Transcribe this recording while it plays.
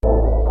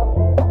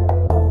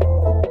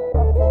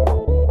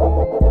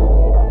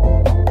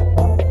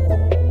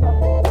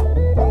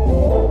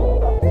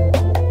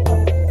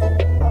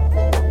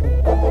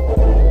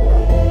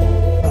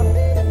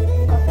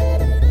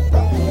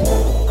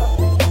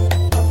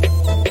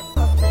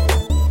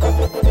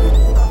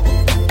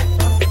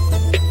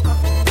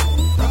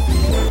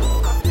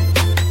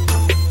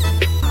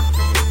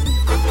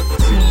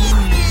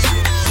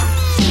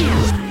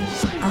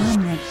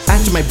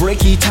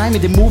time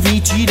in the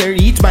movie theater,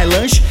 eat my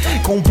lunch,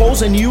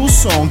 compose a new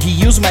song, he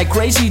use my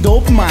crazy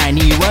dope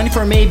mind, he run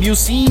for maybe you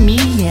see me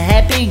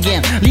happy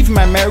again, live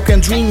my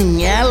American dream in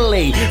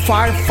LA,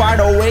 far, far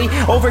away,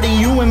 over the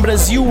you in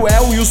Brazil,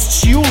 well, you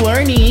still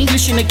learning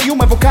English in a queue,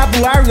 my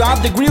vocabulary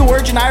off the grill,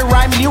 original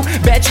rhyme new,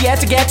 bet yet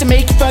to get to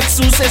make fuck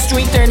success to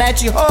internet,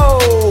 ho,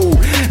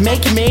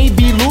 make it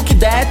maybe look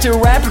that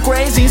rap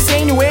crazy,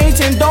 insane ways,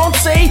 and don't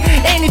say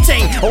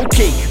anything.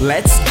 Okay,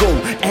 let's go,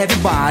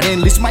 everybody,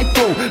 listen my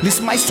flow,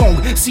 listen my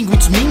song, sing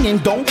with me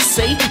and don't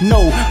say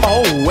no.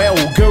 Oh well,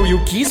 girl, you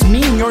kiss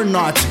me or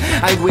not?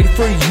 I wait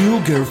for you,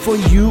 girl, for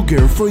you,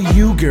 girl, for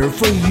you, girl,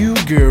 for you,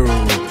 girl.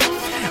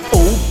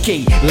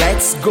 Okay,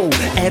 let's go,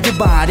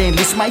 everybody,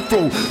 listen my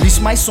flow,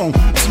 listen my song,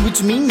 sing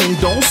with me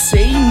and don't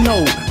say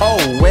no.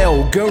 Oh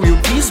well, girl, you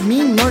kiss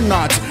me or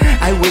not?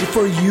 I wait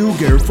for you,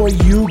 girl, for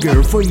you,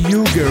 girl, for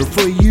you, girl,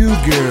 for you,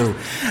 girl.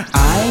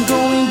 I'm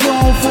going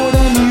down for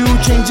the new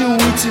change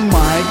with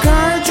my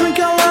car, drink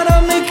a lot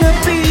of makeup,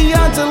 be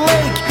at the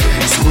lake,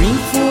 scream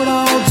for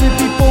all the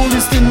people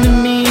listening to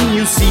me.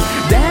 You see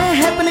that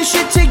happening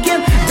shit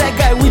again, that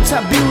guy with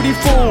a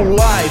beautiful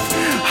life.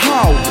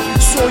 How?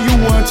 So you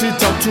want to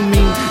talk to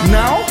me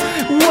now?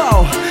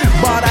 Wow,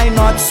 but I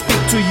not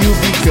speak to you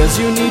because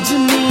you need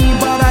me,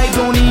 but I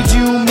don't need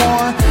you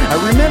more. I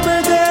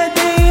remember that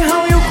day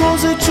how you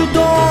closed your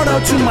door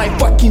out to my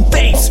fucking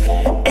face.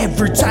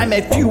 Every time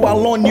I feel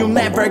alone, you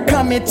never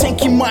come and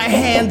take in my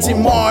hands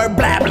anymore.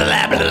 Blah blah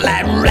blah blah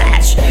blah blah.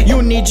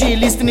 You need to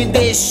listen to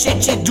this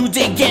shit you do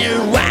they get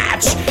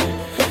watch.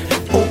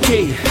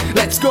 Okay,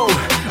 let's go.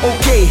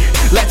 Okay,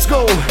 let's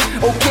go.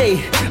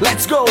 Okay,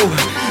 let's go.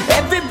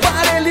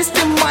 Everybody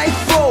listen my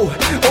flow.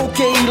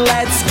 Okay,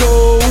 let's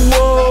go.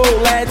 Whoa,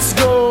 let's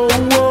go.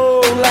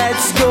 Whoa,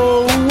 let's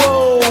go.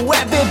 Whoa.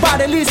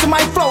 Everybody listen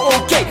my flow.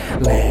 Okay,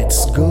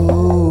 let's go.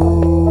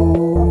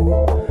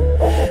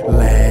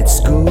 Let's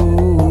go.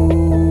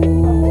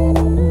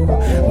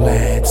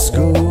 Let's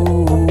go.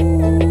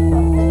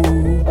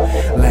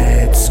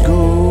 Let's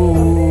go.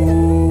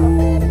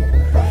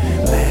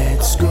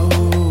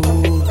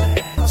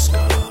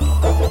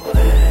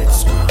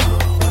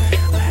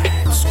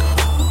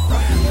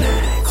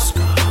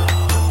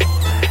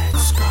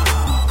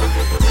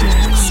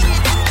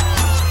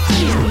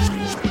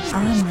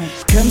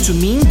 Come to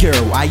me,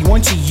 girl, I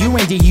want you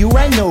and you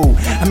I know.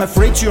 I'm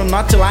afraid you're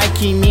not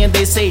liking me and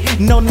they say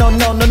no, no,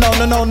 no, no, no,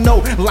 no, no,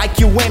 no. Like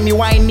you and me,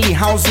 whiny,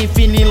 how's it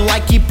feeling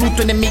like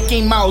Pluto and the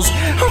Mickey Mouse?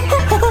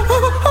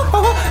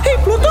 Hey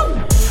Pluto!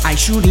 I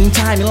shoot in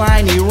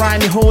timeline,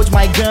 rhyme, hold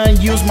my gun,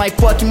 use my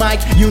fucking mic.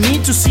 You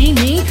need to see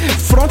me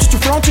front to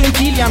front and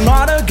kill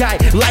another guy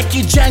like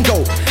a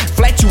Django.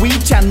 Flat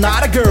with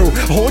another girl,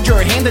 hold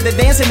your hand at the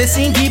dance and the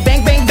sing,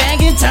 bang bang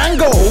bang in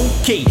tango.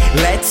 Okay,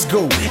 let's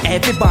go,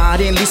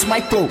 everybody, listen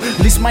my flow,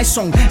 listen my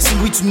song,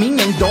 sing with me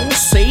and don't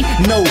say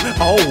no.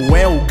 Oh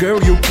well,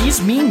 girl, you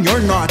kiss me or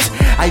not?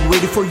 I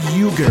waited for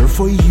you, girl,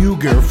 for you,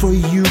 girl, for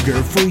you,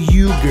 girl, for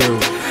you, girl.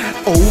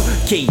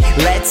 Okay,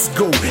 let's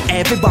go,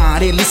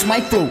 everybody, listen my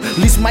flow,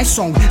 listen my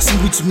song,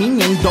 sing with me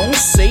and don't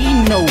say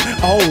no.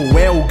 Oh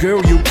well,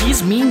 girl, you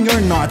kiss me or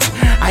not?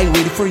 I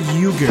waited for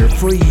you, girl,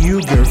 for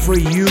you, girl, for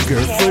you,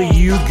 girl, for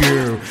you,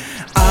 girl.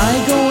 I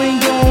going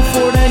down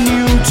for the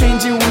new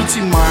change with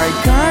my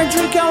car,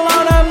 drink a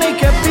lot of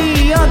makeup,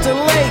 be on the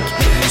lake,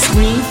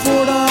 scream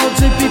for all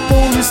the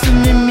people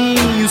listening to me.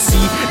 You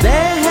see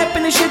that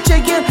happening shit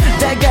again,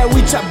 that guy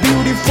with a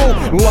beautiful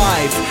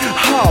life.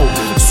 How?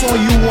 So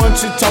you want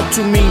to talk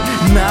to me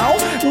now?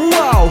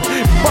 Wow,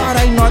 but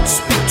I not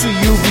speak to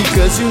you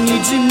because you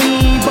need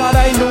me, but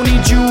I don't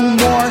need you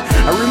more.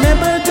 I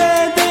remember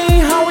that day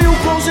how you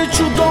closed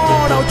your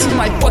door out to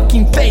my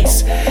fucking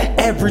face.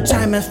 Every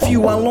time I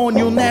feel alone,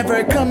 you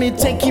never come and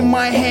take in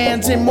my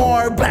hands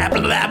anymore. Blah blah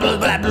blah blah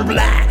blah blah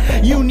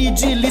blah. You need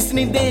to listen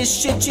to this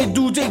shit you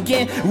do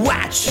again.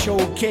 Watch.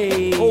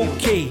 Okay,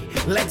 okay,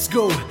 let's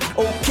go.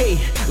 Okay,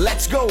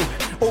 let's go.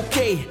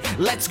 Okay,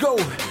 let's go.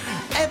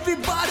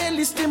 Everybody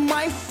listen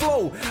my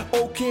flow.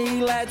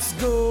 Okay, let's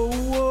go.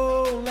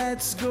 Whoa,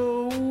 let's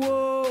go.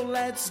 Whoa,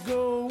 let's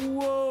go.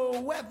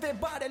 Whoa.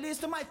 Everybody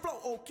listen my flow.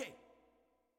 Okay.